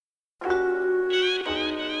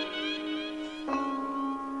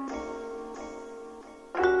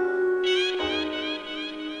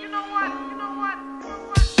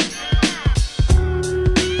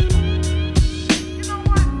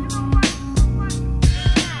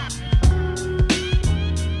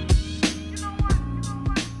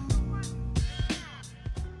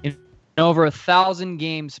over 1,000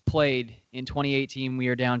 games played in 2018, we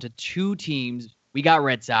are down to 2 teams. We got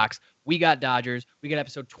Red Sox. We got Dodgers. We got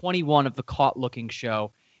episode 21 of the Caught Looking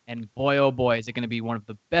Show. And boy, oh boy, is it going to be one of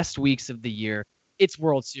the best weeks of the year. It's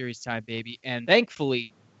World Series time, baby. And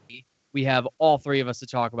thankfully, we have all 3 of us to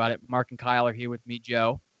talk about it. Mark and Kyle are here with me,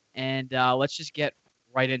 Joe. And let's just get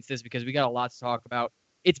right into this because we got a lot to talk about.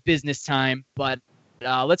 It's business time, but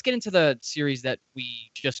let's get into the series that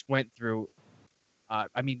we just went through.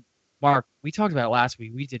 Mark, we talked about it last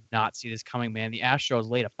week. We did not see this coming, man. The Astros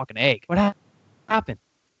laid a fucking egg. What happened?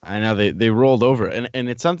 I know they rolled over, and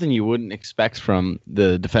it's something you wouldn't expect from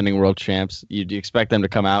the defending world champs. You'd expect them to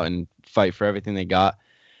come out and fight for everything they got.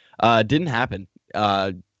 Didn't happen.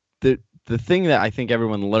 The thing that I think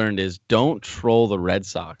everyone learned is don't troll the Red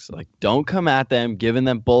Sox. Like, don't come at them giving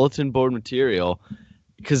them bulletin board material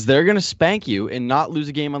because they're going to spank you and not lose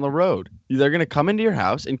a game on the road. They're going to come into your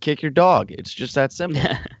house and kick your dog. It's just that simple.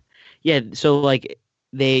 Yeah, so, like,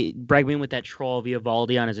 they brag me with that troll of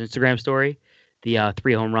Eovaldi on his Instagram story, the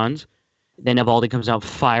 3 home runs. Then Eovaldi comes out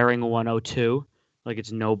firing a 102 like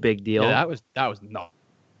it's no big deal. Yeah, that was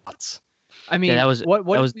nuts. I mean, yeah, what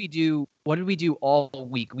did we do? What did we do all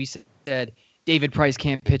week? We said David Price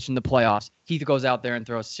can't pitch in the playoffs. He goes out there and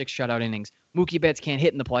throws 6 shutout innings. Mookie Betts can't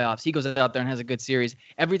hit in the playoffs. He goes out there and has a good series.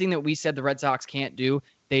 Everything that we said the Red Sox can't do,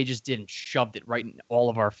 they just did and shoved it right in all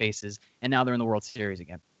of our faces. And now they're in the World Series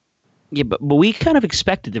again. Yeah, but we kind of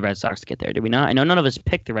expected the Red Sox to get there, did we not? I know none of us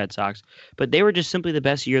picked the Red Sox, but they were just simply the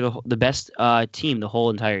best team the whole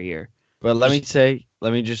entire year. But let me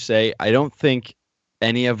just say, I don't think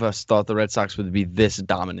any of us thought the Red Sox would be this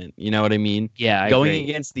dominant. You know what I mean? Yeah, Going agree.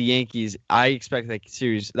 against the Yankees, I expect that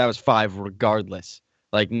series, that was 5 regardless.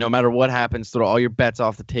 Like, no matter what happens, throw all your bets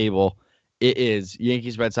off the table. It is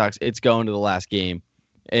Yankees, Red Sox. It's going to the last game.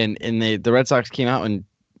 And the Red Sox came out and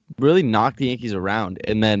really knocked the Yankees around.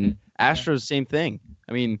 And then Astros, same thing.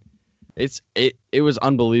 I mean, it was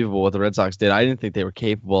unbelievable what the Red Sox did. I didn't think they were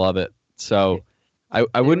capable of it. So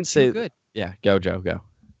I wouldn't say good. Yeah, go Joe, go.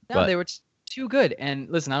 No, they were too good. And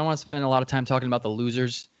listen, I don't want to spend a lot of time talking about the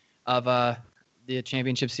losers of the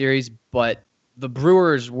championship series, but the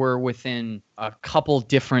Brewers were within a couple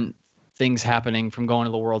different things happening from going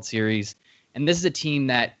to the World Series. And this is a team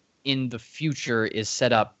that in the future is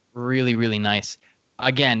set up really, really nice.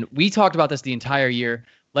 Again, we talked about this the entire year.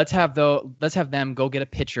 Let's have them go get a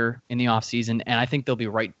pitcher in the offseason, and I think they'll be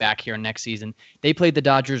right back here next season. They played the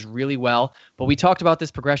Dodgers really well, but we talked about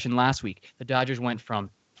this progression last week. The Dodgers went from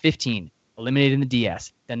 15, eliminated in the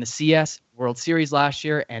DS, then the CS, World Series last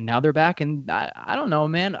year, and now they're back. And I don't know,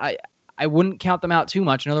 man. I wouldn't count them out too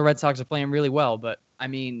much. I know the Red Sox are playing really well, but, I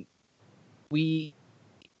mean, we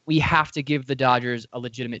have to give the Dodgers a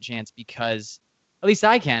legitimate chance because – at least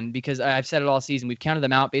I can, because I've said it all season. We've counted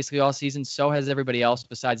them out basically all season. So has everybody else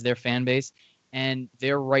besides their fan base. And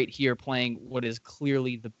they're right here playing what is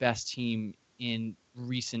clearly the best team in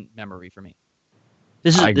recent memory for me.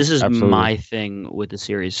 This is absolutely. my thing with the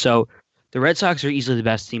series. So the Red Sox are easily the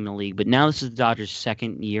best team in the league, but now this is the Dodgers'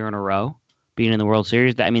 second year in a row being in the World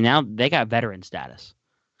Series. I mean, now they got veteran status.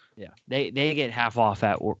 Yeah, they get half off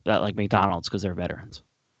at like McDonald's because they're veterans.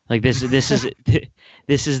 Like this is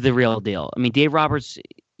this is the real deal. I mean, Dave Roberts,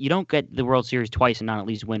 you don't get the World Series twice and not at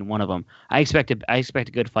least win one of them. I expect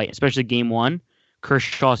a good fight, especially Game 1.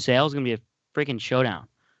 Kershaw Sale is going to be a freaking showdown.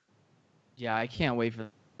 Yeah, I can't wait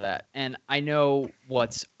for that. And I know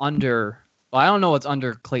what's under. Well, I don't know what's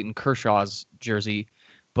under Clayton Kershaw's jersey,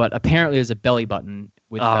 but apparently there's a belly button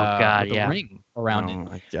with a ring around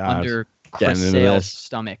it under Chris Sale's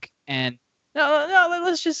stomach. And no,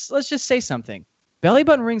 let's just say something. Belly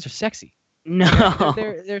button rings are sexy. No,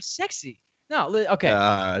 they're sexy. No, okay.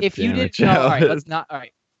 If you didn't know, all right, let's not. All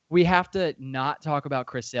right, we have to not talk about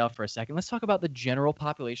Chris Sale for a second. Let's talk about the general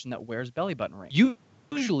population that wears belly button rings.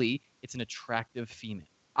 Usually, it's an attractive female.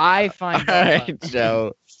 I find. All right,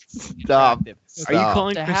 Joe. Stop. Are you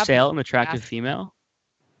calling Chris Sale an attractive female?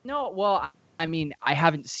 No, well, I mean, I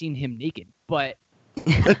haven't seen him naked, but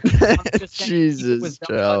Jesus,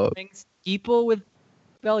 Joe. People with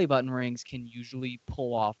belly button rings can usually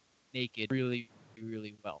pull off naked really,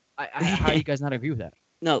 really well. How do you guys not agree with that?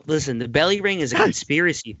 No, listen, the belly ring is a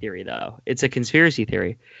conspiracy theory, though. It's a conspiracy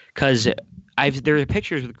theory because there are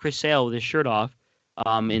pictures with Chris Sale with his shirt off,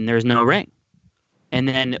 and there's no ring. And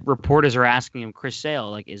then reporters are asking him, Chris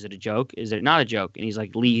Sale, like, is it a joke? Is it not a joke? And he's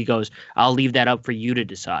like, he goes, I'll leave that up for you to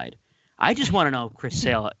decide. I just want to know if Chris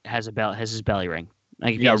Sale has his belly ring.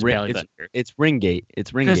 Like, yeah, it's Ringgate.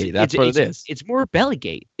 It's Ringgate. That's what it is. It's more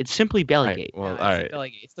Bellygate. It's simply Bellygate. Right, well, all right.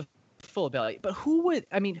 Bellygate. It's the full belly. But who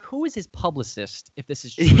is his publicist if this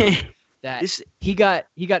is true? that This he got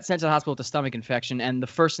sent to the hospital with a stomach infection, and the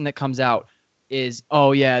first thing that comes out is,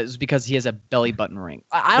 oh yeah, it's because he has a belly button ring.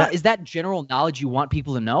 I don't, is that general knowledge you want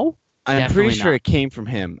people to know? I'm Definitely pretty sure not. it came from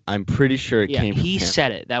him. I'm pretty sure it yeah, came from he him.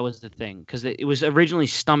 said it. That was the thing because it was originally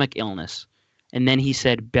stomach illness, and then he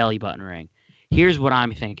said belly button ring. Here's what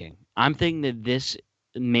I'm thinking. I'm thinking that this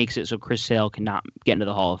makes it so Chris Sale cannot get into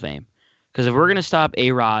the Hall of Fame. Because if we're going to stop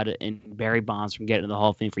A-Rod and Barry Bonds from getting into the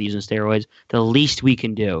Hall of Fame for using steroids, the least we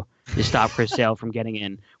can do is stop Chris Sale from getting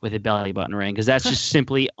in with a belly button ring. Because that's just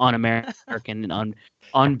simply un-American and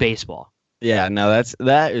un-baseball. Yeah, no,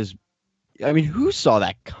 that is. I mean, who saw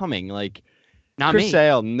that coming? Like, Not Chris me.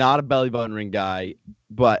 Sale, not a belly button ring guy,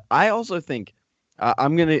 but I also think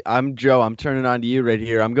I'm Joe. I'm turning on to you right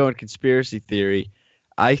here. I'm going conspiracy theory.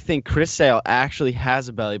 I think Chris Sale actually has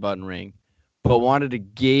a belly button ring, but wanted to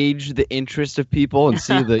gauge the interest of people and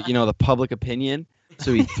see the the public opinion.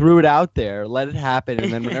 So he threw it out there, let it happen,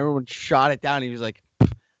 and then when everyone shot it down, he was like, "I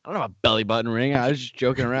don't have a belly button ring. I was just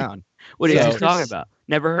joking around." What are you So- guys talking about?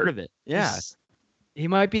 Never heard of it. Yeah, He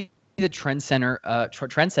might be the trendsetter of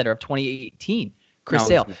 2018, Chris No,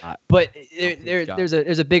 Sale. he's not. But thank God.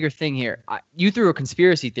 there's a bigger thing here. You threw a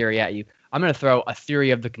conspiracy theory at you. I'm going to throw a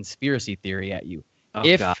theory of the conspiracy theory at you. Oh,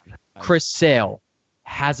 If God. Chris Sale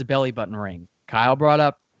has a belly button ring, Kyle brought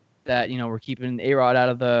up that we're keeping A-Rod out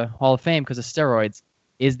of the Hall of Fame because of steroids.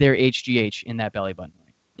 Is there HGH in that belly button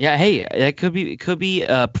ring? Yeah, hey, that could be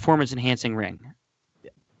a performance enhancing ring.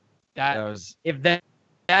 That was. if that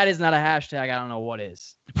is not a hashtag, I don't know what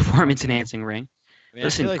is. Performance enhancing ring. I mean,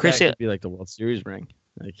 Listen, I feel like Chris that Sale- could be like the World Series ring.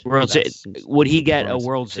 Like, World that's Se- some- would he get a performance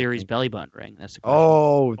World enhancing Series thing. belly button ring? That's the question.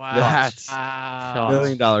 Oh, that's Wow.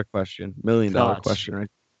 $1 $1 million question. $1 million Thoughts? question, right?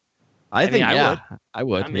 I think mean, I yeah, would. I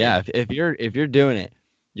would. I'm Yeah, in. if you're doing it,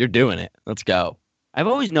 you're doing it. Let's go. I've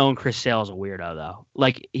always known Chris Sale as a weirdo, though.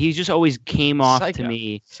 Like he just always came off Psycho. to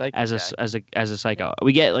me Psycho as guy. a psycho.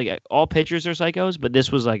 We get like all pitchers are psychos, but this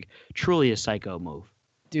was like truly a psycho move.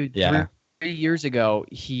 Dude, Yeah. 3 years ago,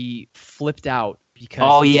 he flipped out because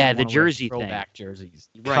Oh, he yeah, didn't the wanna wear jersey thing. throwback jerseys.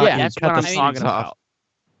 Right, Yeah, that's cut what the I'm sleeves talking off. about.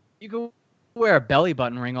 you can wear a belly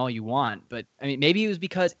button ring all you want, but I mean, maybe it was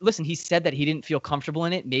because listen, he said that he didn't feel comfortable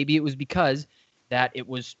in it. Maybe it was because that it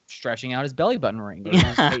was stretching out his belly button ring. It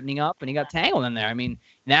was tightening up, and he got tangled in there. I mean,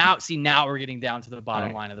 now we're getting down to the bottom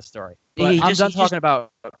Right. line of the story. He But I'm just- done he just- talking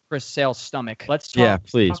about Chris Sale's stomach. Let's talk, Yeah,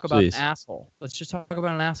 please, talk about please. an asshole. Let's just talk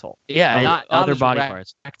about an asshole. Yeah, Not other a body direct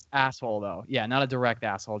parts. asshole though. Yeah, not a direct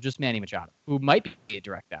asshole. Just Manny Machado, who might be a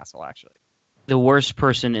direct asshole actually. The worst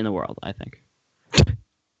person in the world, I think.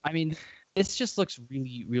 I mean, this just looks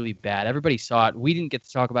really, really bad. Everybody saw it. We didn't get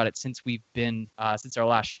to talk about it since we've been since our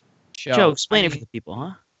last show. Joe, explain I it for mean, the people,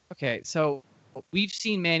 huh? Okay, so we've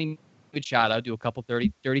seen Manny Machado do a couple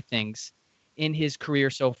dirty things in his career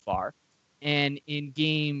so far. And in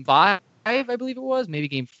game 5, I believe it was, maybe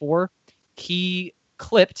game 4, he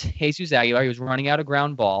clipped Jesus Aguilar. He was running out a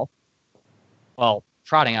ground ball. Well,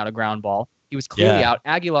 trotting out a ground ball. He was clearly Yeah, out.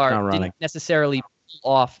 Aguilar not running. didn't necessarily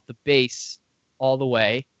pull off the base all the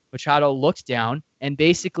way. Machado looked down and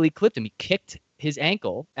basically clipped him. He kicked his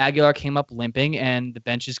ankle. Aguilar came up limping, and the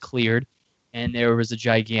benches cleared, and there was a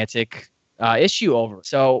gigantic issue over.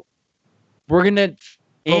 So we're gonna focus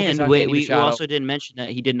And on we Manny Machado. also didn't mention that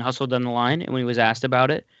he didn't hustle down the line, and when he was asked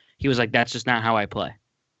about it, he was like, "That's just not how I play."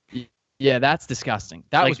 Yeah, that's disgusting.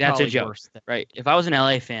 That Like, was that's a probably joke. worse. Right? If I was an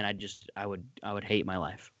LA fan, I would hate my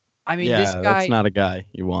life. I mean, Yeah, this guy that's not a guy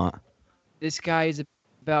you want. is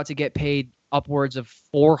about to get paid upwards of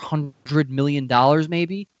 $400 million,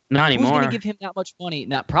 maybe. Not Who's anymore. going to give him that much money?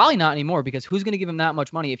 Probably not anymore, because who's going to give him that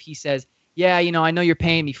much money if he says, "Yeah, I know you're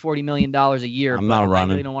paying me $40 million a year, I'm but not I running."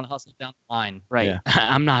 really don't want to hustle down the line." Right? Yeah.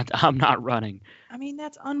 I'm not running. I mean,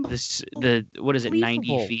 that's unbelievable. What is it? 90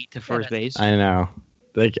 Unbelievable. feet to first that's- base. I know.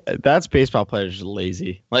 Like that's baseball players just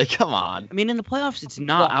lazy. Like, come on. I mean, in the playoffs, it's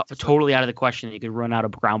not totally out of the question that you could run out a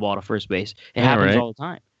ground ball to first base. It Yeah, happens right. all the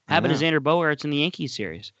time. Happened to Xander Bogaerts in the Yankees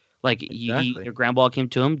series. Like Exactly. a ground ball came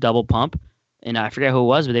to him, double pump, and I forget who it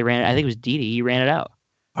was, but they ran it. I think it was Didi. He ran it out.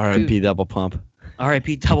 R.I.P. double pump.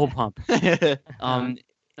 R.I.P. double pump. Um,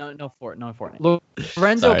 No Fortnite.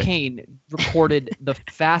 Lorenzo Sorry. Cain recorded the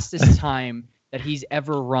fastest time that he's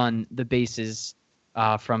ever run the bases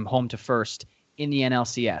from home to first in the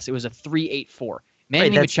NLCS. It was a 3.84. Manny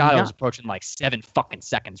Right, that's Machado is nuts. approaching like 7 fucking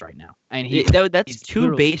seconds right now, and that's he's two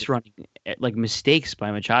literally base just- running like mistakes by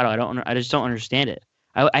Machado. I just don't understand it.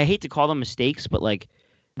 I hate to call them mistakes, but like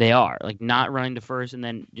they are like not running to first and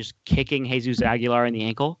then just kicking Jesus Aguilar in the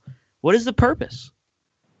ankle. What is the purpose?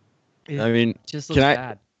 I mean, just looks Can I-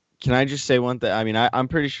 bad. can I just say one thing? I mean, I'm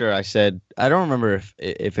pretty sure I said, I don't remember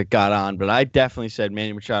if it got on, but I definitely said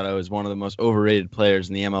Manny Machado is one of the most overrated players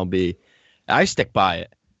in the MLB. I stick by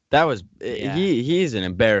it. That was Yeah. he's an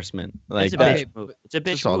embarrassment. Like It's a that. bitch move. It's a bitch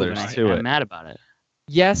That's all move, there and is to I'm it. mad about it.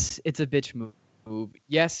 Yes, it's a bitch move.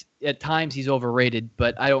 Yes, at times he's overrated,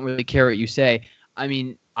 but I don't really care what you say. I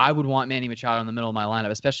mean, I would want Manny Machado in the middle of my lineup,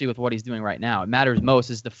 especially with what he's doing right now. It matters most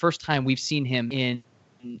is the first time we've seen him in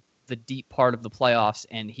the deep part of the playoffs,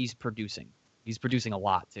 and he's producing. He's producing a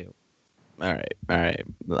lot too. All right.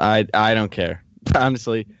 I don't care.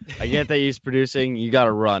 Honestly, I get that he's producing. You got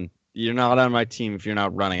to run. You're not on my team if you're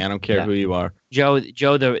not running. I don't care who you are. Joe,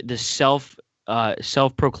 the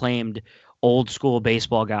self-proclaimed old school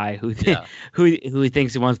baseball guy who who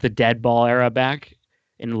thinks he wants the dead ball era back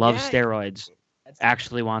and loves steroids.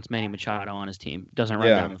 Actually wants Manny Machado on his team. Doesn't run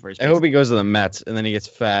down the first base. I hope he goes to the Mets and then he gets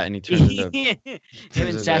fat and he turns into Him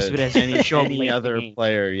and Cespedes any other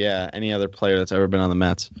player. Yeah, any other player that's ever been on the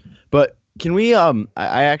Mets. But can we? I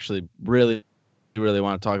actually really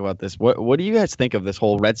want to talk about this. What do you guys think of this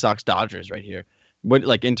whole Red Sox Dodgers right here? What,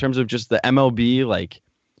 like, in terms of just the MLB, like,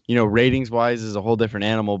 you know, ratings wise is a whole different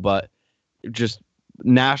animal, but just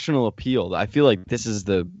national appeal. I feel like this is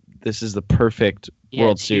the perfect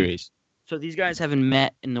World Series. So these guys haven't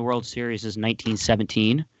met in the World Series since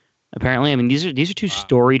 1917. Apparently, I mean these are two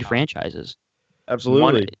storied franchises.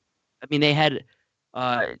 Absolutely. They had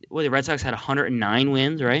the Red Sox had 109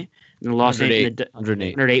 wins, right? And the Los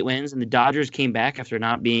 108 wins, and the Dodgers came back after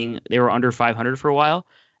not being they were under 500 for a while,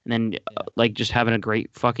 and then just having a great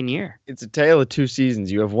fucking year. It's a tale of two seasons.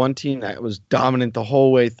 You have one team that was dominant the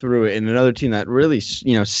whole way through it, and another team that really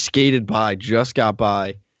skated by, just got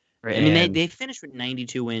by. Right. I mean, they finished with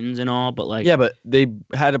 92 wins and all, but but they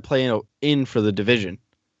had to play in for the division.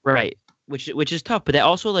 Right. Which is tough, but that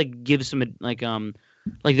also gives some like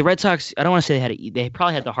the Red Sox. I don't want to say they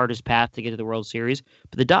probably had the hardest path to get to the World Series,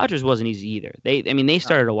 but the Dodgers wasn't easy either. They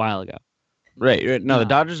started a while ago. Right. No, the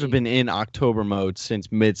Dodgers have been in October mode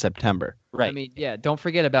since mid-September. Right. I mean, don't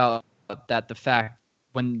forget about that. The fact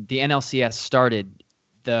when the NLCS started,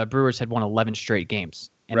 the Brewers had won 11 straight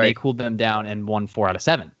games, and they cooled them down and won 4 out of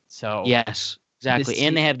 7. So yes, exactly.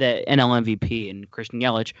 And they have the NL MVP in Christian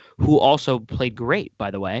Yelich, who also played great,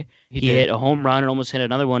 by the way. He hit a home run and almost hit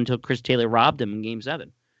another one until Chris Taylor robbed him in Game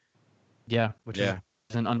 7. Yeah, which is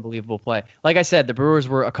an unbelievable play. Like I said, the Brewers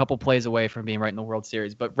were a couple plays away from being right in the World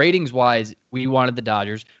Series. But ratings-wise, we wanted the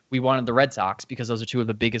Dodgers. We wanted the Red Sox because those are two of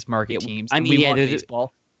the biggest market teams. I mean, we want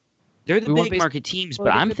baseball. They're the big market teams, but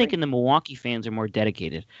I'm thinking the Milwaukee fans are more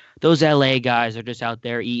dedicated. Those LA guys are just out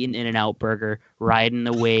there eating In-N-Out burger, riding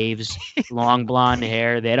the waves, long blonde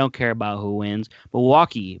hair. They don't care about who wins.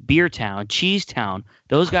 Milwaukee, Beer Town, Cheese Town,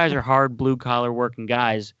 those guys are hard blue-collar working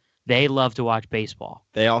guys. They love to watch baseball.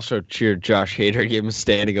 They also cheered Josh Hader, gave him a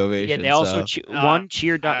standing ovation. Yeah, they also one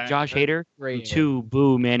cheered Josh Hader, and two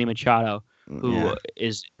boo Manny Machado, who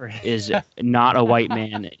is not a white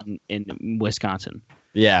man in Wisconsin.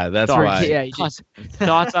 Yeah, that's why. Yeah,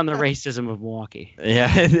 thoughts on the racism of Milwaukee?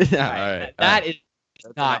 Yeah, all right. That is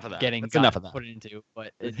not getting enough of that. Put into.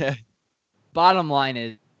 But bottom line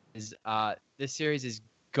is this series is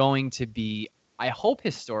going to be, I hope,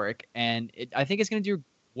 historic, and I think it's going to do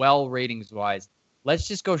well ratings wise. Let's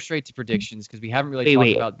just go straight to predictions because we haven't really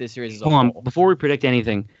talked about this series as a whole. Before we predict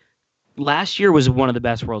anything, last year was one of the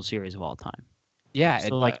best World Series of all time. Yeah,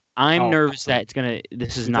 so I'm nervous that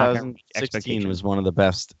this is not going to reach 2016 was one of the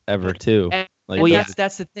best ever too.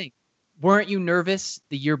 That's the thing. Weren't you nervous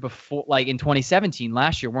the year before, like in 2017,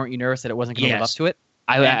 last year? Weren't you nervous that it wasn't going to live up to it?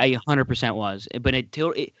 I 100% was, but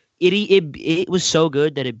it was so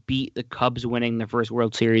good that it beat the Cubs winning their first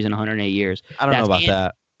World Series in 108 years. I don't know about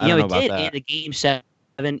that. It did. And the Game 7,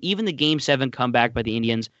 even the Game 7 comeback by the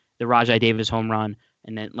Indians, the Rajai Davis home run.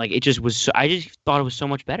 And then, it just was. I just thought it was so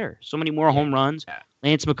much better. So many more home runs. Yeah.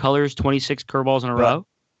 Lance McCullers, 26 curveballs in a row.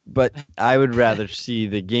 But I would rather see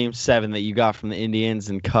the Game 7 that you got from the Indians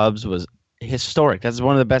and Cubs was historic. That's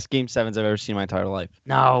one of the best Game 7s I've ever seen in my entire life.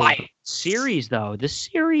 No, series though. The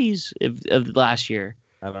series of last year.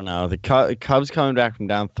 I don't know. The Cubs coming back from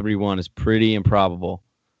down 3-1 is pretty improbable.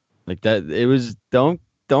 Like that, it was. Don't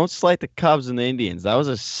slight the Cubs and the Indians. That was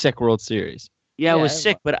a sick World Series. Yeah, it was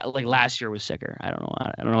sick, but last year was sicker. I don't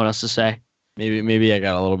know what else to say. Maybe I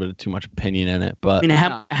got a little bit of too much opinion in it, but I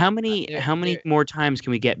mean, how many more times can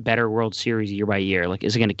we get better World Series year by year? Like,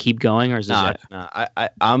 is it going to keep going, or is this?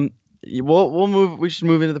 We'll move. We should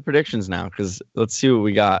move into the predictions now because let's see what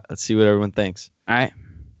we got. Let's see what everyone thinks. All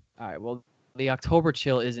right. Well, the October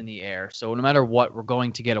chill is in the air, so no matter what, we're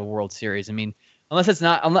going to get a World Series. I mean, as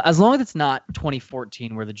long as it's not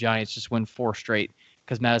 2014 where the Giants just win 4 straight.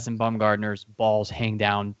 because Madison Bumgarner's balls hang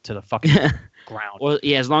down to the fucking ground. Well,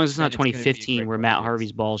 yeah, as long as it's Then not it's gonna be a 2015 great where World Matt Series.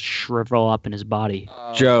 Harvey's balls shrivel up in his body.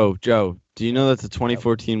 Joe, do you know that the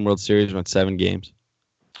 2014 World Series went 7 games?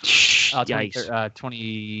 Yikes.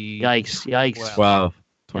 20. Yikes. 12. Yeah,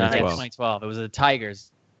 2012. 2012. It was the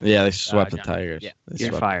Tigers. Yeah, they swept the John. Tigers. Yeah. They You're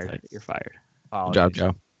swept the fired. Tigers. You're fired. Good Apologies. job,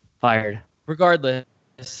 Joe. Fired. Regardless,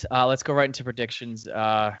 let's go right into predictions.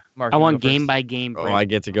 Mark, I you want go first. game by game. Oh, I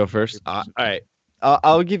get to go first. All right.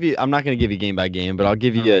 I'll give you. I'm not going to give you game by game, but I'll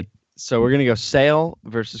give you a. So we're going to go Sale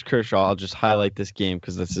versus Kershaw. I'll just highlight this game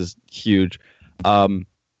because this is huge.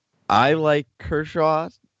 I like Kershaw,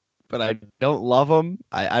 but I don't love him.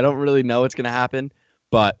 I don't really know what's going to happen,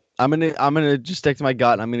 but I'm gonna just stick to my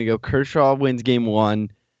gut. And I'm gonna go Kershaw wins game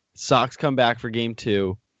 1. Sox come back for game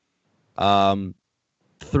 2.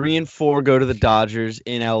 3 and 4 go to the Dodgers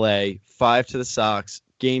in LA. 5 to the Sox.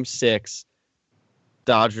 Game 6.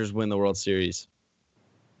 Dodgers win the World Series.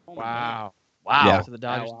 Wow. Yeah. So the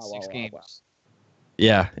Dodgers in 6 games.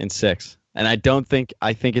 Yeah, in 6. And I think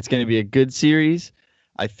it's going to be a good series.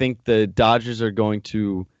 I think the Dodgers are going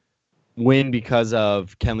to win because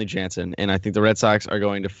of Kenley Jansen, and I think the Red Sox are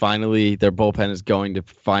going to their bullpen is going to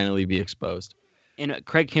finally be exposed. And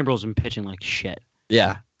Craig Kimbrell's been pitching like shit.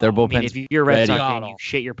 Yeah, their I mean, bullpen. if you're a Red ready. Sox fan, you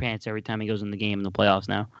shit your pants every time he goes in the game in the playoffs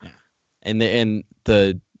now. And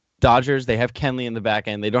the Dodgers, they have Kenley in the back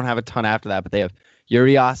end. They don't have a ton after that, but they have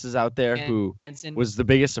Urias is out there who was the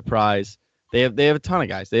biggest surprise. They have a ton of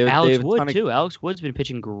guys. They have Alex a Wood ton of, too. Alex Wood's been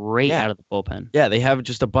pitching great out of the bullpen. Yeah, they have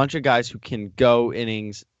just a bunch of guys who can go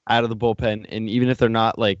innings out of the bullpen, and even if they're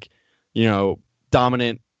not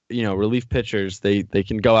dominant, relief pitchers, they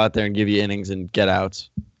can go out there and give you innings and get outs.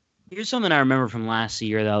 Here's something I remember from last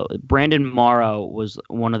year though. Brandon Morrow was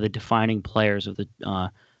one of the defining players of the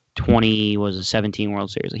 17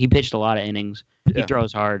 World Series. He pitched a lot of innings. He Yeah.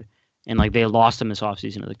 throws hard, and they lost him this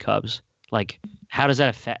offseason to the Cubs. How does that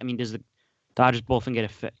affect? I mean, does the Dodgers bullpen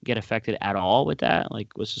get affected at all with that?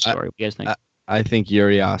 What's the story? What do you guys think? I think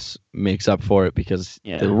Urias makes up for it because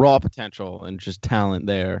the raw potential and just talent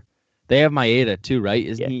there. They have Maeda too, right?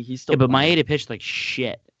 Isn't he? He's still. Yeah, but Maeda pitched like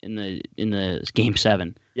shit in the game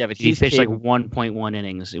 7. Yeah, but he pitched like 1.1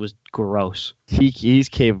 innings. It was gross. He's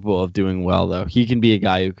capable of doing well though. He can be a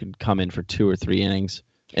guy who can come in for 2 or 3 innings,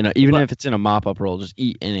 and even if it's in a mop-up role, just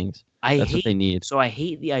eat innings. That's what they need. So I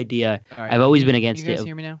hate the idea. Right. I've always been against it. You guys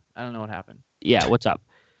hear me now? I don't know what happened. Yeah, what's up?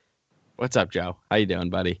 What's up, Joe? How you doing,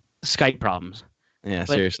 buddy? Skype problems. Yeah,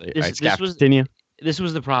 But seriously. this- All right, this Scott, was- continue. This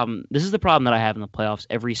was the problem. This is the problem that I have in the playoffs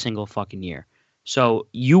every single fucking year. So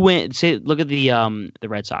you win. Look at the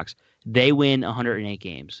Red Sox. They win 108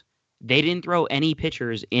 games. They didn't throw any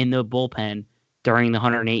pitchers in the bullpen during the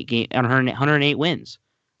 108 wins.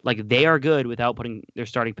 They are good without putting their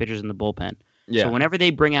starting pitchers in the bullpen. Yeah. So whenever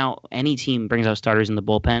any team brings out starters in the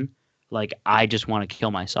bullpen, I just want to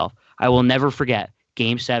kill myself. I will never forget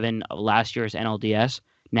Game 7 of last year's NLDS,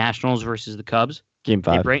 Nationals versus the Cubs. Game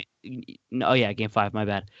 5. Game 5. My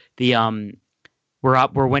bad.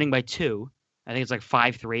 We're winning by 2. I think it's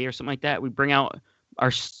 5-3 or something like that. We bring out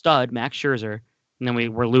our stud Max Scherzer, and then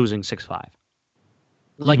we're losing 6-5.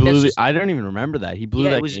 I don't even remember that. He blew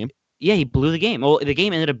that game. Yeah, he blew the game. Well, the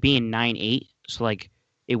game ended up being 9-8, so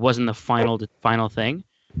it wasn't the final thing.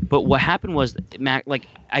 But what happened was,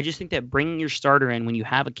 I just think that bringing your starter in when you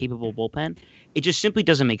have a capable bullpen, it just simply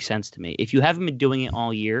doesn't make sense to me. If you haven't been doing it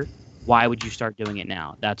all year, why would you start doing it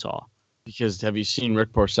now? That's all. Because have you seen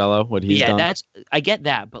Rick Porcello? What he's done? Yeah, I get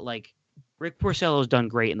that, but Rick Porcello's done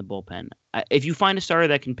great in the bullpen. If you find a starter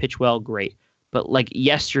that can pitch well, great. But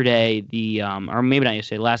yesterday, or maybe not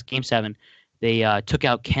yesterday, last Game 7, they took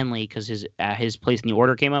out Kenley because his place in the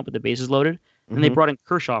order came up with the bases loaded, and they brought in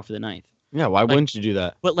Kershaw for the 9th. Yeah, why wouldn't you do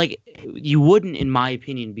that? But you wouldn't, in my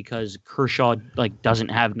opinion, because Kershaw doesn't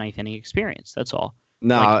have 9th inning experience. That's all.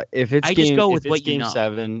 No, if it's game know.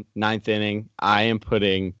 7, 9th inning, I am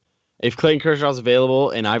putting. If Clayton Kershaw's available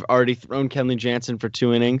and I've already thrown Kenley Jansen for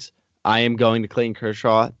 2 innings, I am going to Clayton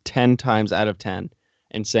Kershaw 10 times out of 10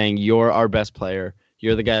 and saying, you're our best player.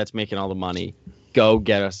 You're the guy that's making all the money. Go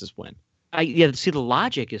get us this win. See, the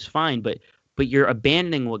logic is fine, but you're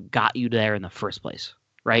abandoning what got you there in the first place,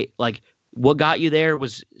 right? What got you there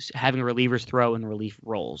was having relievers throw in relief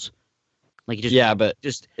roles. but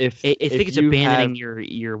if it's abandoning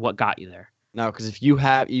your what got you there. No, because if you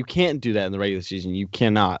can't do that in the regular season. You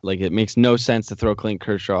cannot. It makes no sense to throw Clayton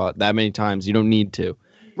Kershaw that many times. You don't need to.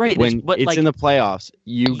 Right. When it's in the playoffs,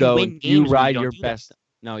 you go and you ride your best. That.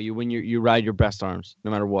 No, you ride your best arms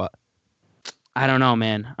no matter what. I don't know,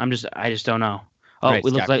 man. I just don't know. Oh, Right, it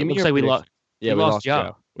looks like we lost. Yeah, we lost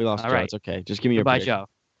Joe. We lost All Joe. right. It's okay. Just give me your Goodbye, prediction. Joe.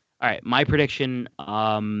 All right, my prediction.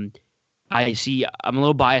 I see. I'm a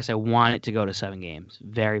little biased. I want it to go to 7 games,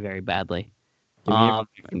 very, very badly. Give me a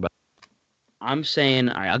But I'm saying,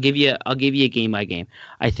 all right, I'll give you a game by game.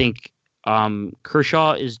 I think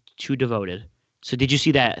Kershaw is too devoted. So did you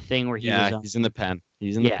see that thing where he was? He's in the pen.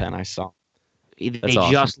 He's in the pen. I saw. They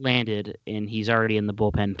awesome. just landed, and he's already in the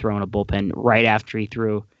bullpen, throwing a bullpen right after he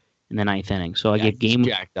threw in the 9th inning. So I give game.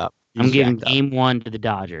 Jacked up. I'm giving game 1 to the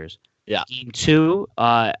Dodgers. Yeah. Game 2,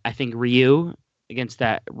 I think Ryu against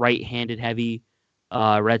that right-handed heavy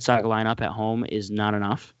Red Sox lineup at home is not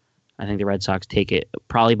enough. I think the Red Sox take it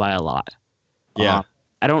probably by a lot. Yeah.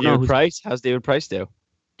 I don't know. How's David Price do?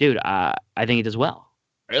 Dude, I think he does well.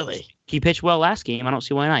 Really? He pitched well last game. I don't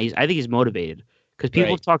see why not. I think he's motivated because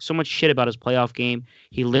people talk so much shit about his playoff game.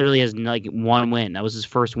 He literally has like 1 win. That was his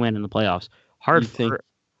first win in the playoffs.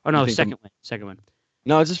 Second win.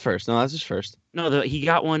 No, it's his first. No, that's his first. No, he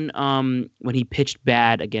got one when he pitched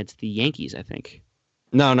bad against the Yankees, I think.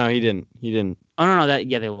 No, he didn't. Oh no,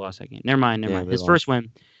 they lost that game. Never mind. His first win.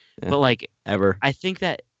 Yeah. But like ever. I think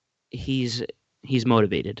that he's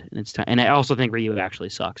motivated and it's time. And I also think Ryu actually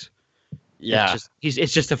sucks. Yeah.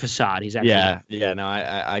 It's just a facade. He's actually no,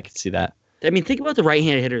 I could see that. I mean, think about the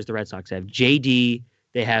right-handed hitters the Red Sox have. JD,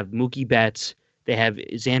 they have Mookie Betts, they have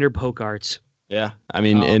Xander Bogaerts. Yeah. I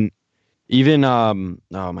mean, and even oh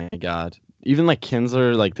my God. Even like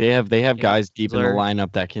Kinsler, like they have guys deep in the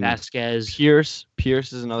lineup that can Vasquez. Pierce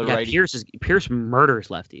is another righty. Pierce murders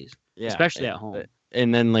lefties. Yeah. Especially at home.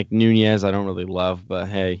 And then like Nunez, I don't really love, but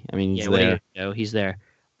hey, I mean he's there. He's there.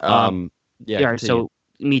 Yeah. Right, so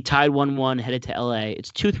me tied 1-1, headed to LA.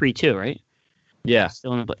 It's 2-3-2, right? Yeah.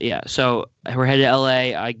 So we're headed to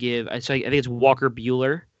LA. I think it's Walker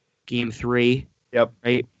Buehler, game 3. Yep.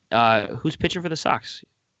 Right. Who's pitching for the Sox?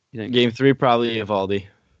 You think? Game 3 probably Eovaldi.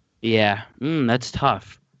 Yeah. That's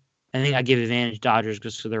tough. I think I give advantage Dodgers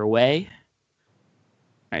because they're away.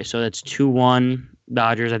 All right, so that's 2-1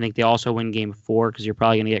 Dodgers. I think they also win game 4 because you're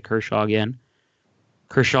probably going to get Kershaw again.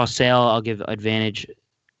 Kershaw Sale, I'll give advantage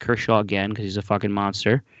Kershaw again because he's a fucking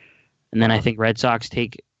monster. And then I think Red Sox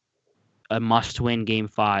take a must-win game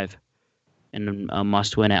 5 and a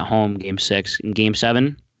must-win at home game 6. In game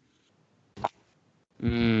 7,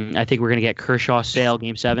 I think we're going to get Kershaw Sale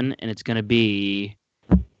game 7, and it's going to be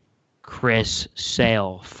Chris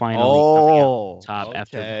Sale finally coming out top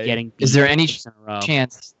after getting. Is there any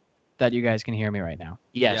chance that you guys can hear me right now?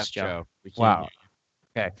 Yes, Joe. Wow.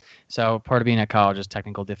 Okay. So part of being at college is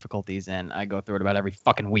technical difficulties, and I go through it about every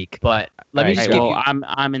fucking week. But let me just give you.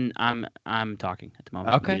 I'm talking at the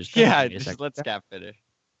moment. Okay. Let's get finished.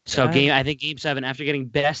 So I think game 7, after getting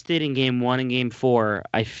bested in game 1 and game 4,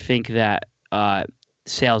 I think that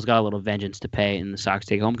Sale's got a little vengeance to pay, and the Sox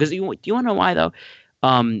take home. Because do you want to know why though?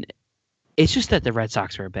 It's just that the Red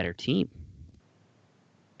Sox are a better team.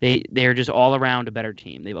 They're just all around a better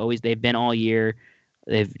team. They've been all year.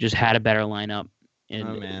 They've just had a better lineup.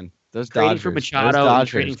 And those Dodgers for Machado,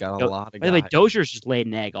 trading got a lot of guys. By the way, Dozier's just laid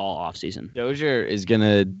an egg all offseason. Dozier is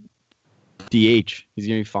gonna DH. He's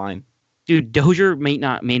gonna be fine. Dude, Dozier may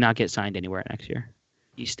not get signed anywhere next year.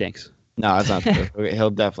 He stinks. No, that's not true. Okay, he'll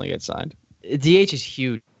definitely get signed. DH is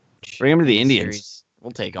huge. Bring him to the Indians. Series.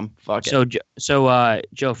 We'll take him. Fuck it. So,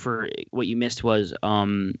 Joe, for what you missed was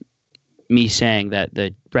me saying that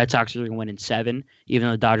the Red Sox are going to win in 7, even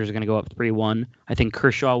though the Dodgers are going to go up 3-1. I think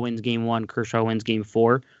Kershaw wins game 1, Kershaw wins game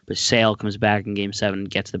 4, but Sale comes back in game 7 and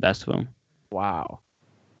gets the best of them. Wow.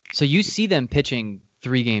 So you see them pitching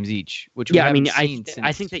 3 games each, which I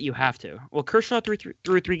think that you have to. Well, Kershaw threw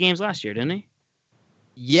 3 games last year, didn't he?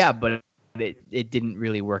 Yeah, but it didn't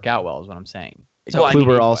really work out well, is what I'm saying. So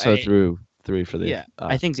Kluber also threw 3 for the.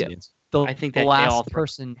 I think the last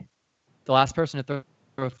person to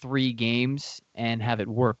throw 3 games and have it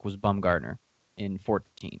work was Bumgarner in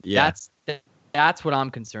 14. Yeah. That's what I'm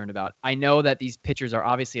concerned about. I know that these pitchers are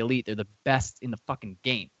obviously elite. They're the best in the fucking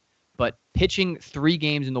game. But pitching 3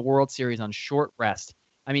 games in the World Series on short rest,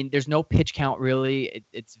 I mean, there's no pitch count really.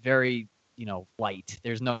 It's very, light.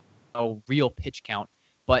 There's no real pitch count.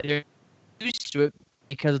 But they're used to it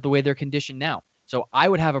because of the way they're conditioned now. So I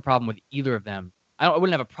would have a problem with either of them. I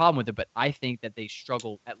wouldn't have a problem with it, but I think that they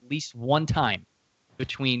struggle at least one time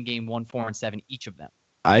between game 1, 4, and 7, each of them.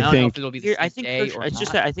 I think it'll be the same day or it's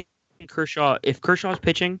just that I think Kershaw. If Kershaw's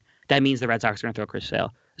pitching, that means the Red Sox are going to throw Chris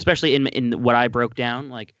Sale. Especially in what I broke down,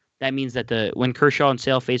 like that means that when Kershaw and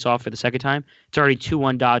Sale face off for the second time, it's already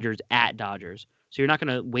 2-1 Dodgers at Dodgers. So you're not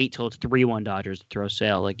going to wait till it's 3-1 Dodgers to throw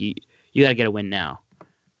Sale. Like you got to get a win now.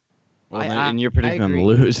 Well, and you're predicting them to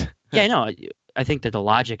lose. Yeah, I know. I think that the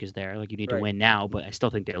logic is there. Like you need to win now, but I still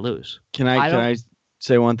think they lose. Can I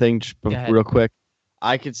say one thing real quick?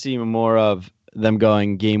 I could see more of them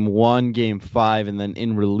going game 1, game 5, and then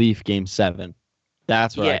in relief game 7.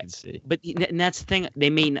 That's what I can see. But and that's the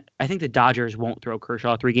thing. I think the Dodgers won't throw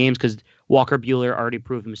Kershaw 3 games because Walker Buehler already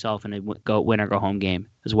proved himself in a win or go home game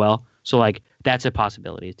as well. So like that's a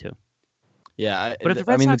possibility too. Yeah, but if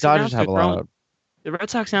the Dodgers have a lot of. The Red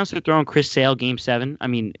Sox announced they're throwing Chris Sale game 7. I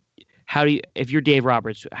mean, if you're Dave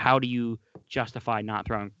Roberts, how do you justify not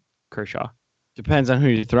throwing Kershaw? Depends on who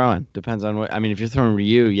you're throwing. Depends on what. I mean, if you're throwing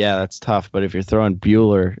Ryu, yeah, that's tough. But if you're throwing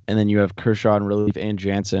Buehler and then you have Kershaw in relief and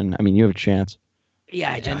Jansen, I mean, you have a chance.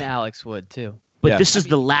 Yeah, and Alex Wood too. But this is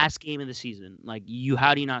the last game of the season. Like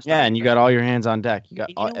how do you not? Yeah, and you got all your hands on deck. You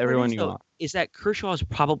got everyone you want. Is that Kershaw is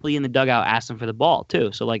probably in the dugout asking for the ball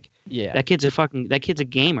too? So like, that kid's a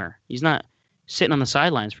gamer. He's not sitting on the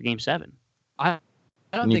sidelines for game 7. I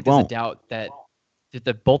don't think there's a doubt that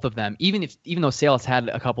the both of them, even though Sale has had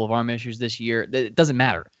a couple of arm issues this year, it doesn't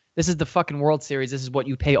matter. This is the fucking World Series. This is what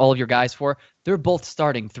you pay all of your guys for. They're both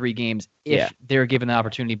starting 3 games if they're given the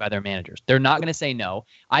opportunity by their managers. They're not going to say no.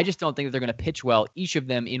 I just don't think that they're going to pitch well, each of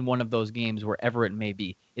them in one of those games, wherever it may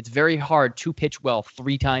be. It's very hard to pitch well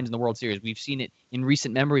 3 times in the World Series. We've seen it in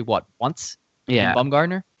recent memory, once? Yeah. In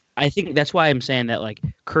Bumgarner? I think that's why I'm saying that like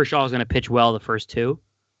Kershaw is going to pitch well the first 2,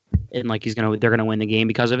 and like they're going to win the game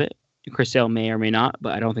because of it. Chris Sale may or may not,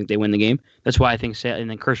 but I don't think they win the game. That's why I think Sale, and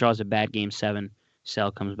then Kershaw has a bad game 7.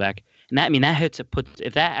 Sale comes back, and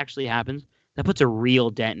if that actually happens, that puts a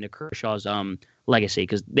real dent into Kershaw's legacy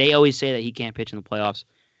because they always say that he can't pitch in the playoffs.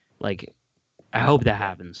 Like, I hope that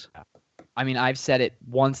happens. I mean, I've said it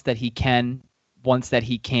once that he can, once that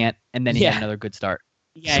he can't, and then he had another good start.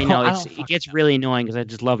 Yeah, so, I know it gets really annoying because I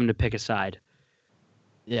just love him to pick a side.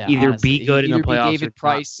 Yeah, either honestly, be good in the playoffs, David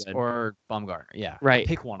Price or Bumgarner. Yeah, right.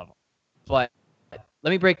 Pick one of them. But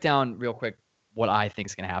let me break down real quick what I think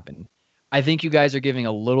is going to happen. I think you guys are giving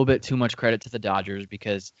a little bit too much credit to the Dodgers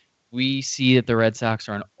because we see that the Red Sox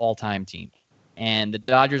are an all-time team. And the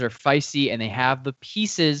Dodgers are feisty, and they have the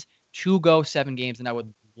pieces to go 7 games. And I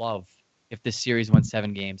would love if this series went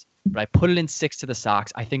 7 games. But I put it in 6 to the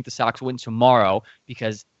Sox. I think the Sox win tomorrow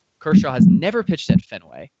because Kershaw has never pitched at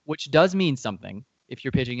Fenway, which does mean something if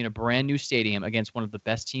you're pitching in a brand new stadium against one of the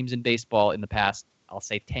best teams in baseball in the past, I'll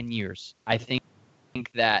say 10 years. I think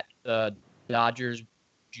that the Dodgers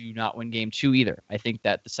do not win game 2 either. I think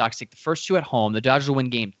that the Sox take the first 2 at home. The Dodgers will win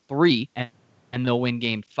game 3, and they'll win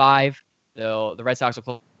game 5. The Red Sox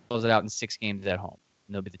will close it out in 6 games at home,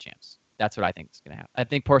 and they'll be the champs. That's what I think is going to happen. I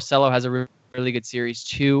think Porcello has a really good series,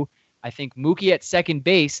 too. I think Mookie at second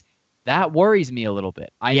base, that worries me a little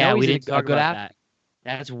bit. I know we he's didn't talk a good about that.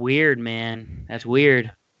 That's weird, man. That's weird.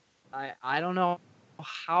 I don't know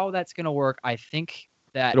how that's going to work. I think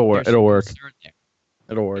that it'll work. It'll work.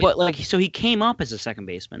 But so he came up as a second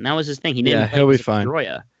baseman. That was his thing. He didn't. He'll be fine.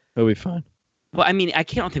 Pedroia. He'll be fine. Well, I mean, I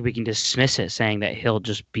don't think we can dismiss it saying that he'll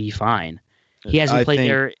just be fine. He hasn't played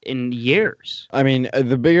there in years. I mean,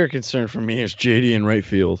 the bigger concern for me is JD in right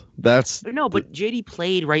field. But JD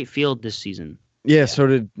played right field this season. Yeah, so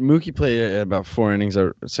did Mookie play about 4 innings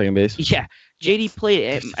at second base? Yeah, JD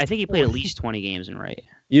played. I think he played at least 20 games in right.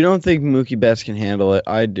 You don't think Mookie Betts can handle it?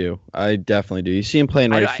 I do. I definitely do. You see him play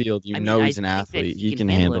in right field. Know he's an athlete. He can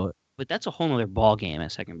handle it. But that's a whole nother ball game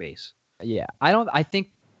at second base. Yeah, I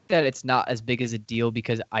think that it's not as big as a deal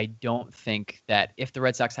because I don't think that if the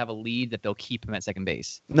Red Sox have a lead that they'll keep him at second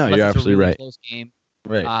base. No, you're absolutely right. Close game.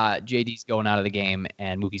 Right. JD's going out of the game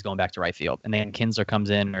and Mookie's going back to right field, and then Kinsler comes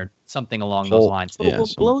in or something along those lines.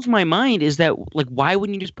 What blows my mind is that why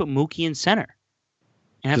wouldn't you just put Mookie in center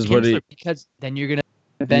and have Kinsler? Because then you're gonna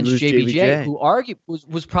bench JBJ, who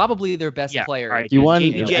was probably their best player. Right. He won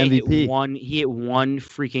MVP. He hit 1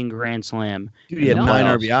 freaking grand slam. Dude, he had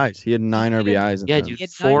 9 RBIs. He had 9 RBIs. Yeah, dude.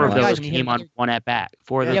 4 of those came on 1 at bat.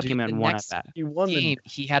 4 of those came on 1 at bat. He won the game.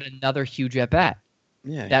 He had another huge at bat.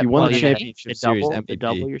 Yeah, he won the championship series MVP. The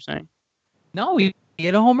double, you're saying? No, he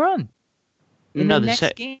had a home run. The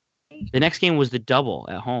next game. The next game was the double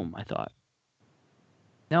at home, I thought.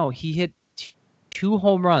 No, he hit 2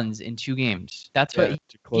 home runs in 2 games. That's what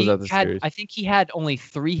to close out the series. I think he had only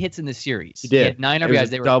 3 hits in the series. He did. He had 9 RBIs.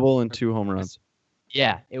 They were double and 2 home runs.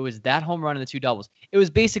 Yeah, it was that home run and the 2 doubles. It was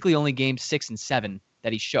basically only game 6 and 7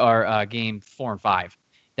 that or game 4 and 5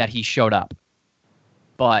 that he showed up.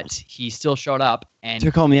 But he still showed up and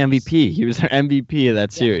took home the MVP. He was their MVP of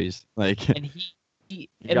that series. And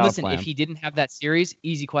listen, if he didn't have that series,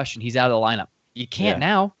 easy question. He's out of the lineup. You can't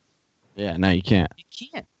now. Yeah, no, you can't. You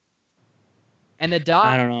can't. And the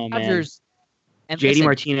Dodgers. I don't know, man. And JD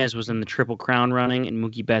Martinez was in the Triple Crown running, and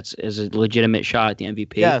Mookie Betts is a legitimate shot at the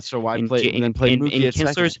MVP. Yeah, so why play Mookie at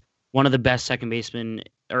Kinsler's second? one of the best second basemen,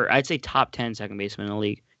 or I'd say top 10 second baseman in the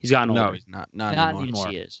league. He's gotten older. No, he's not. Not Not anymore.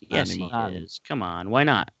 anymore. Yes, he is. Yes, he anymore. is. Come on, why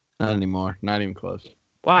not? Not anymore. Not even close.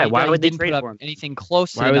 Why? He Why would they didn't trade put up for him? anything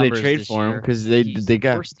close to Why the would they numbers trade this for him? year. Because He's they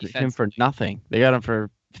got worse him for defensively. nothing. They got him for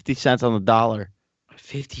 50 cents on the dollar.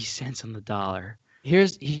 50 cents on the dollar.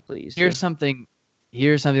 Here's Please. something.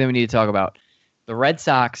 Here's something that we need to talk about. The Red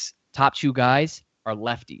Sox top 2 guys are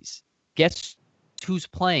lefties. Guess who's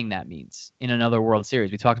playing? That means in another World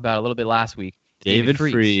Series. We talked about it a little bit last week. David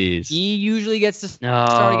Freese. He usually gets to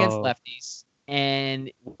start against lefties,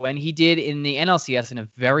 and when he did in the NLCS in a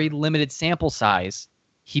very limited sample size,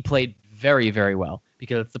 he played very, very well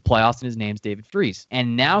because it's the playoffs and his name's David Freese.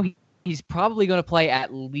 And now he's probably going to play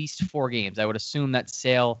at least 4 games. I would assume that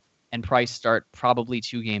Sale and Price start probably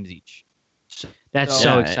 2 games each. That's So-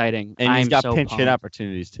 so Yeah, exciting. And he's I'm got so pinch hit pumped.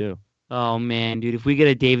 opportunities too. Oh man, dude! If we get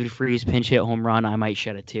a David Freese pinch hit home run, I might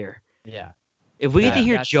shed a tear. Yeah. If we get to Yeah,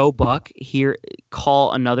 hear that's- Joe Buck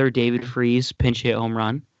call another David Freese pinch hit home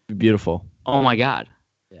run, Beautiful. oh my god!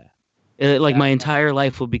 Yeah. Like my That's- entire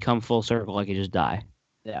life will become full circle. I could just die.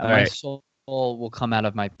 Yeah. All My right. soul will come out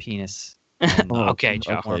of my penis. and, Okay,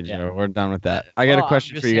 Joe. Okay, Yeah. Joe. We're done with that. I got Well, a I'm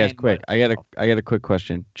question just for you guys. saying, Quick. but- I got a quick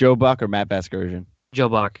question. Joe Buck or Matt Vasgersian? Joe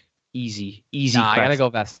Buck, easy. Nah, I gotta quest. go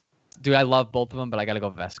Vest. Dude, I love both of them, but I gotta go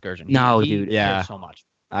Vescursion. No, dude. cares Yeah. so much.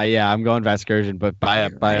 Yeah, I'm going Vasgersian, but by You're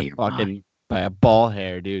out a of your fucking by a ball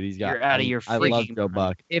hair, dude. He's got. You're out of your I love freaking Joe mind.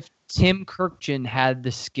 Buck. If Tim Kirkjian had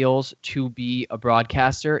the skills to be a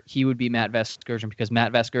broadcaster, he would be Matt Vescursion because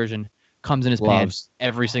Matt Vescursion comes in his Loves- pants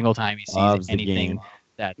every single time he sees loves the anything. game.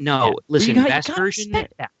 That No, yeah. listen, You gotta Vescursion.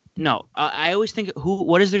 respect that. No, I always think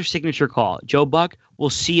what is their signature call? Joe Buck. We'll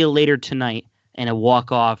see you later tonight in a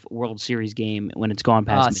walk-off World Series game when it's gone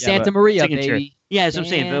past. midnight. Santa Maria, signature. baby. Yeah, that's what I'm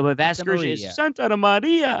saying. But Vasquez Maria. is Santa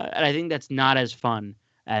Maria, and I think that's not as fun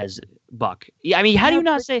as Buck. Yeah, I mean, how do you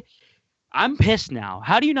not say? I'm pissed now.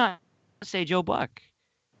 How do you not say Joe Buck,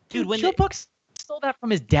 dude? When Joe the- Buck stole that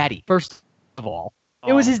from his daddy. First of all,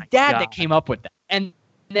 it was Oh his my dad God. that came up with that, and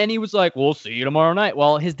then he was like, "We'll see you tomorrow night."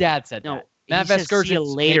 Well, his dad said No, that. he Matt says, see you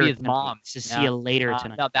Vescursion, later. maybe his tonight. mom. He says, see you later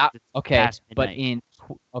tonight. No, that It's okay, past but midnight.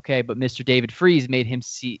 but Mr. David Freese made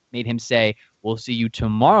him say, "We'll see you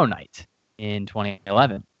tomorrow night" in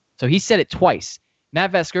 2011. So he said it twice.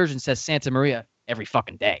 Matt Vescursion says Santa Maria every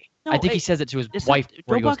fucking day. No, I think hey, he says it to his It's wife not,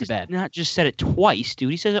 before Joe he goes Buck to has bed. not just said it twice, dude.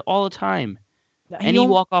 He says it all the time. He Any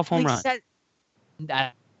only walk-off home run. said-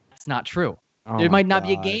 That's not true. Oh There my might not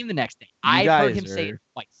be a God. game the next day. You I've heard guys him say are- it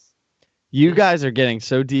twice. You guys are getting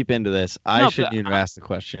so deep into this. I No, shouldn't but even ask the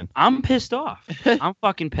question. I'm pissed off. I'm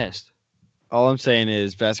fucking pissed. All I'm saying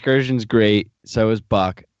is Vasgersian's great. So is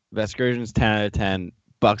Buck. Vasgersian's 10 out of 10.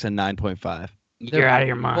 Buck's a 9.5. You're out of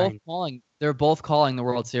your Both mind. they're both calling the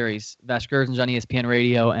World Series. Vasgersian's on ESPN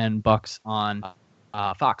Radio and Buck's on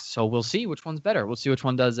Fox. So we'll see which one's better. We'll see which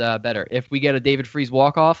one does better. If we get a David Freese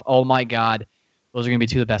walk-off, oh my God, those are going to be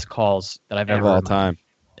 2 of the best calls that I've ever Of all heard in my life. time.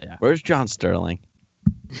 Yeah. Where's John Sterling?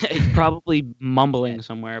 He's probably mumbling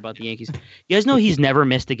somewhere about the Yankees. You guys know he's never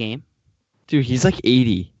missed a game. Dude, he's like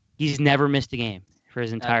 80. He's never missed a game for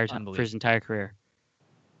his entire That's for his entire career.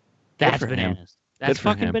 Good That's for him. bananas. That's for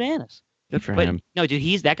fucking him. bananas. Good for But him. no,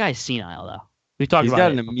 dude, that guy's senile though. We've talked He's about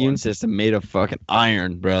got it an before. immune system made of fucking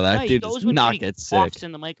iron, bro. That No, he dude goes does when not he get sick. coughs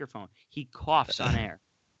in the microphone. He coughs on air.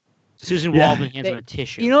 Susan Yeah. Waldman hands him a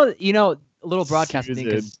tissue. You know, a little broadcasting thing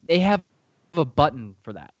Susan. is they have a button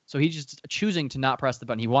for that. So he's just choosing to not press the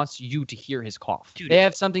button. He wants you to hear his cough. Dude, they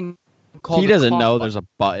have something called He a doesn't cough know button. there's a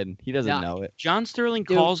button. He doesn't Yeah. know it. John Sterling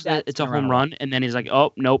Dude, calls that that's it's a been around home a run, and then he's like,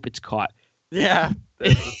 "Oh nope, it's caught." Yeah.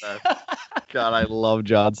 God, I love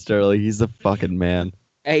John Sterling. He's the fucking man.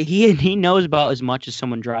 Hey, he knows about as much as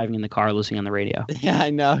someone driving in the car listening on the radio. Yeah, I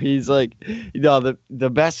know. He's like, the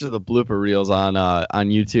best are the blooper reels on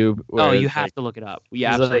YouTube. where Oh, you it's have like- to look it up. You He's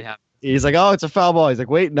absolutely like- have. He's like, oh, it's a foul ball. He's like,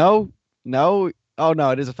 wait, no. Oh no,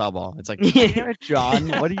 it is a foul ball. It's like, damn it, John,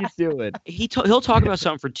 what are you doing? He'll talk about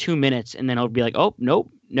something for 2 minutes, and then he'll be like, "Oh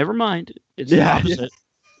nope, never mind. It's the Yeah. opposite."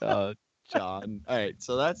 John. All right,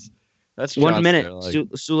 so that's 1 John minute, Sterling.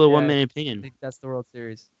 Sula. Yeah. 1 minute I opinion. think that's the World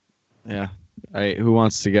Series. Yeah. All right, who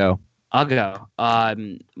wants to go? I'll go.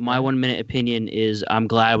 My 1 minute opinion is I'm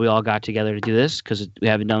glad we all got together to do this because we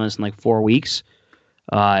haven't done this in like 4 weeks.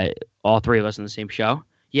 All 3 of us on the same show.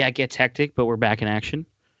 Yeah, it gets hectic, but we're back in action.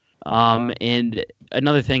 And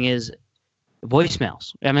another thing is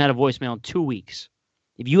voicemails. I haven't had a voicemail in 2 weeks.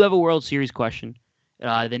 If you have a World Series question,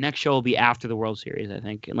 the next show will be after the World Series, I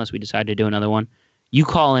think, unless we decide to do another one. You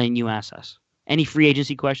call in, you ask us. Any free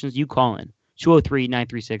agency questions, you call in.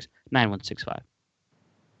 203-936-9165.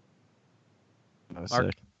 That was Mark.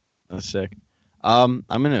 sick. That was sick. I'm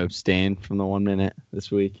gonna abstain from the 1 minute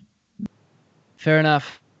this week. Fair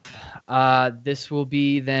enough. This will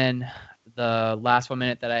be then the last 1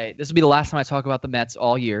 minute this will be the last time I talk about the Mets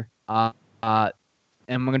all year. And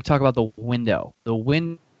we're going to talk about the window. The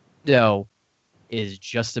window is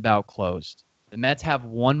just about closed. The Mets have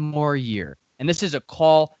one more year. And this is a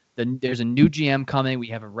call. There's a new GM coming. We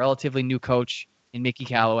have a relatively new coach in Mickey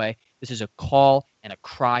Callaway. This is a call and a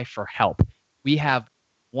cry for help. We have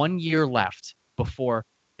 1 year left before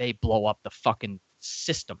they blow up the fucking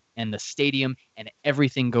system and the stadium and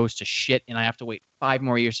everything goes to shit, and I have to wait 5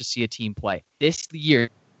 more years to see a team play. This year,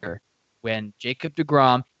 when Jacob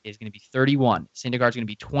deGrom is going to be 31, Syndergaard's going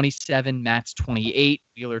to be 27, Matt's 28,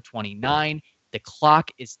 Wheeler 29. The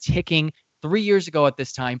clock is ticking. 3 years ago at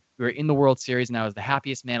this time, we were in the World Series, and I was the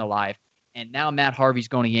happiest man alive. And now Matt Harvey's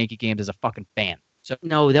going to Yankee games as a fucking fan. So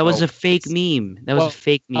no, that was a fake meme. That was a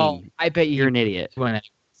fake meme. Oh, I bet you're an idiot.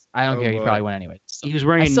 I don't care. He probably went anyway. So, he was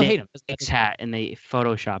wearing a Knicks hat, and they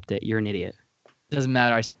photoshopped it. You're an idiot. Doesn't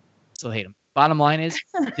matter. I still hate him. Bottom line is,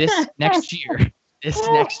 this next year, the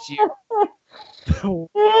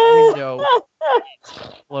window is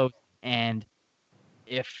closed. And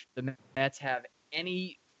if the Mets have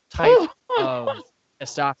any type of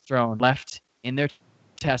testosterone left in their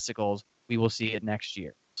testicles, we will see it next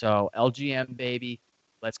year. So LGM, baby,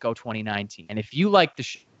 let's go 2019. And if you like the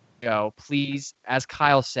show, please, as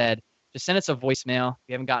Kyle said, just send us a voicemail.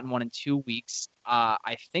 We haven't gotten one in 2 weeks.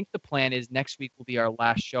 I think the plan is next week will be our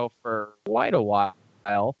last show for quite a while.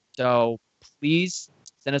 So please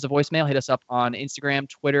send us a voicemail. Hit us up on Instagram,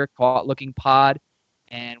 Twitter, Caught Looking Pod,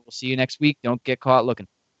 and we'll see you next week. Don't get caught looking.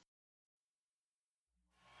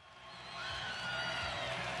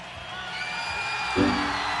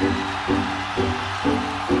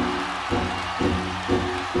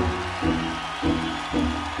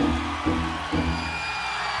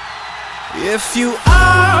 If you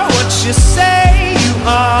are what you say you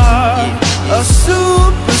are, a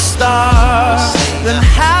superstar, then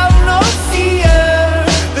have no fear.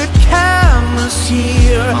 The camera's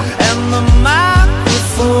here and the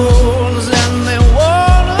microphones, and they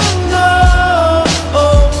wanna know.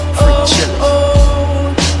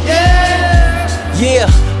 Yeah,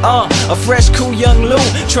 a fresh, cool young Lou,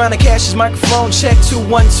 trying to cash his microphone check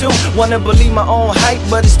 212. Wanna believe my own hype,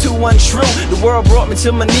 but it's too untrue. The world brought me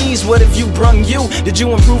to my knees, what have you brung you? Did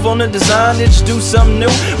you improve on the design, did you do something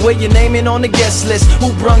new? Where your name in on the guest list,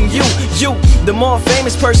 who brung you? You, the more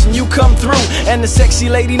famous person, you come through. And the sexy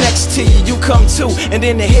lady next to you come too. And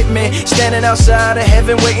then the hitman, standing outside of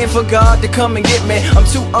heaven, waiting for God to come and get me. I'm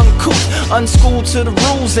too uncouth, unschooled to the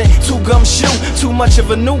rules, and too gumshoe. Too much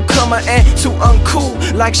of a newcomer and too uncool,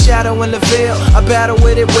 like Shadow in the Veil. I battle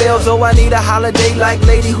with it well, though I need a holiday like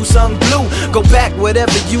Lady who sung Blue. Go back,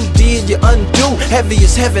 whatever you did, you undo. Heavy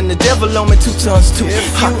as heaven, the devil on me 2 tons too.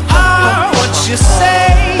 If you are what you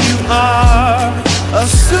say you are, a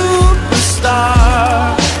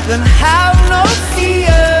superstar, then have no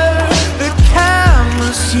fear. The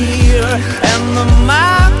camera's here and the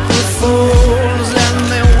microphones, and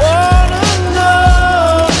they wanna know.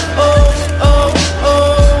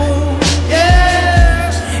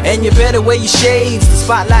 And you better wear your shades. The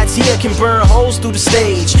spotlights here can burn holes through the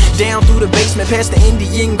stage. Down through the basement, past the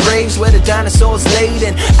Indian graves where the dinosaurs laid,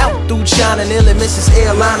 and out through China, nearly misses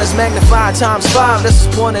airliners. Magnified ×5, this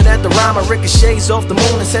is pointed at the rhyme. Ricochets off the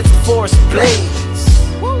moon and sets the forest ablaze.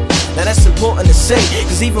 Now that's important to say,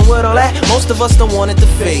 cause even with all that, most of us don't want it to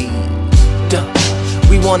fade.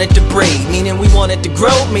 We want it to braid, meaning we want it to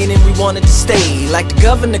grow, meaning we want it to stay. Like the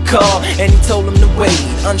governor called and he told him to wait.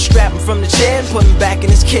 Unstrap him from the chair and put him back in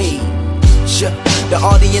his cage. The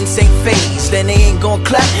audience ain't phased, and they ain't gon'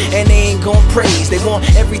 clap and they ain't gon' praise. They want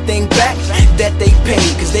everything back that they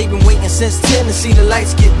paid, cause they've been waiting since 10 to see the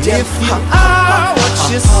lights get dim. If you are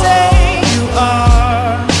what you say you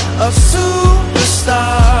are, a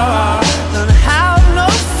superstar, then have no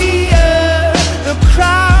fear. The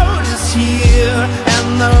crowd is here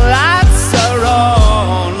and the lights are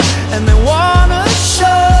on, and they wanna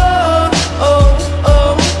show.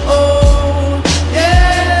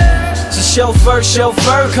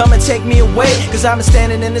 Chauffeur, come and take me away, cause I've been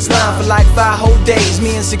standing in this line for like 5 whole days.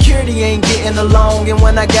 Me and security ain't getting along, and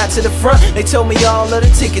when I got to the front, they told me all of the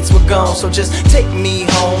tickets were gone. So just take me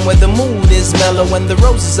home where the mood is mellow, when the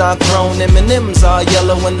roses are thrown, M&M's are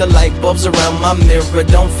yellow, when the light bulbs around my mirror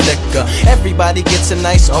don't flicker. Everybody gets a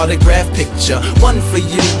nice autograph picture, one for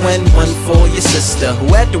you and one for your sister,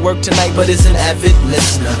 who had to work tonight but is an avid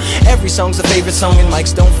listener. Every song's a favorite song and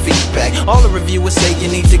mics don't feedback. All the reviewers say you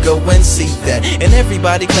need to go and see that. And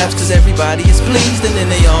everybody claps cause everybody is pleased, and then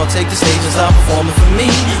they all take the stage and start performing for me.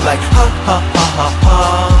 Like ha ha ha ha ha,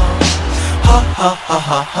 ha ha ha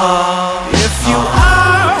ha ha. If you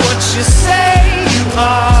are what you say you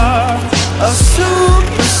are, A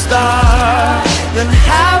super